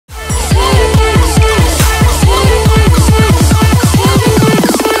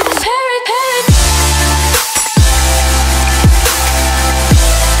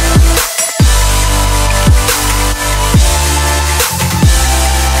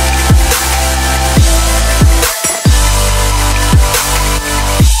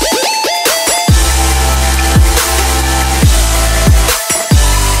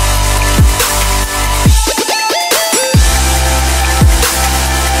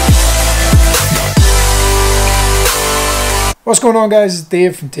What's going on, guys? It's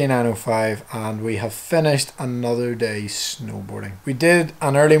Dave from T905 and we have finished another day snowboarding. We did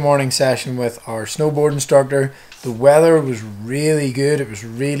an early morning session with our snowboard instructor. The weather was really good. It was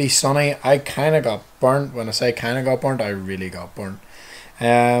really sunny. I kind of got burnt. When I say kind of got burnt, I really got burnt.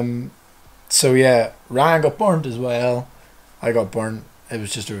 So yeah, Ryan got burnt as well. I got burnt. It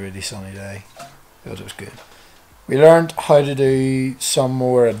was just a really sunny day, but it was good. We learned how to do some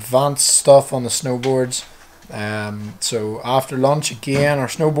more advanced stuff on the snowboards. So after lunch again, our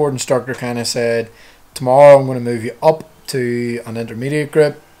snowboard instructor kind of said, tomorrow I'm going to move you up to an intermediate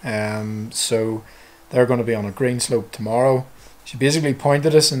grip. So they're going to be on a green slope tomorrow. She basically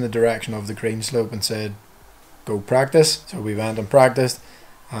pointed us in the direction of the green slope and said, go practice. So we went and practiced,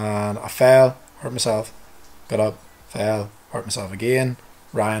 and I fell, hurt myself, got up, fell, hurt myself again.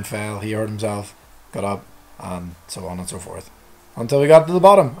 Ryan fell, he hurt himself, got up, and so on and so forth until we got to the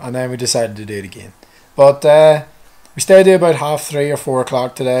bottom, and then we decided to do it again. But we stayed there about 3:30 or 4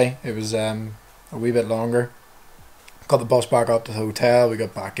 o'clock today. It was a wee bit longer. Got the bus back up to the hotel. We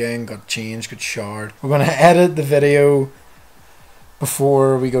got back in, got changed, got showered. We're going to edit the video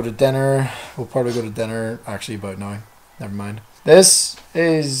before we go to dinner. We'll probably go to dinner actually about now. Never mind. This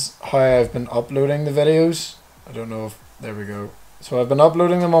is how I've been uploading the videos. I don't know if... There we go. So I've been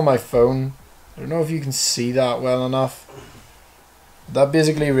uploading them on my phone. I don't know if you can see that well enough. That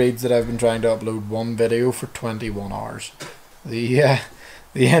basically reads that I've been trying to upload one video for 21 hours. The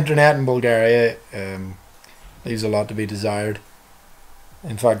internet in Bulgaria leaves a lot to be desired.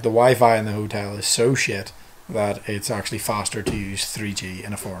 In fact, the Wi-Fi in the hotel is so shit that it's actually faster to use 3G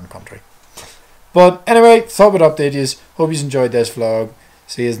in a foreign country. But anyway, thought we'd update you. Hope you enjoyed this vlog.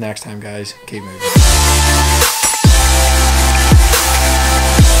 See you next time, guys. Keep moving.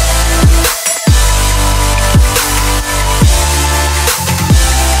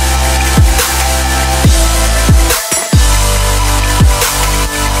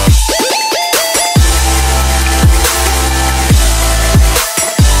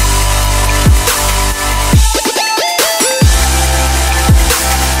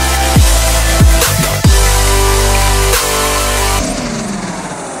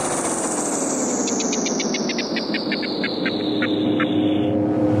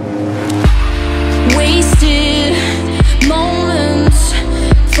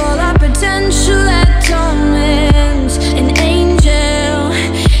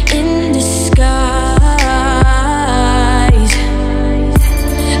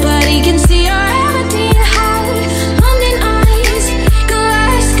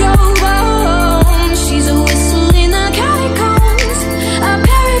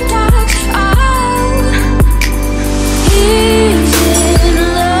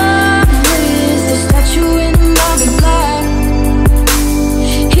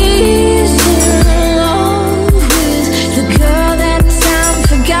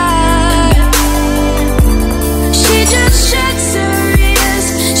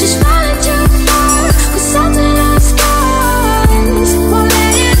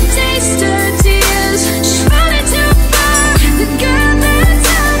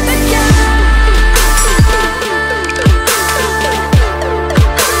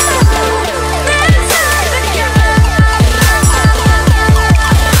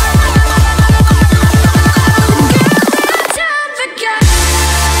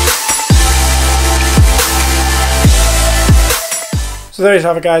 So there you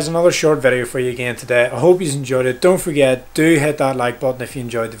have it, guys, another short video for you again today. I hope you enjoyed it. Don't forget, do hit that like button if you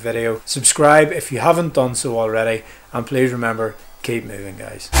enjoyed the video. Subscribe if you haven't done so already. And please remember, keep moving,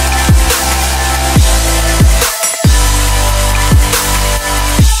 guys.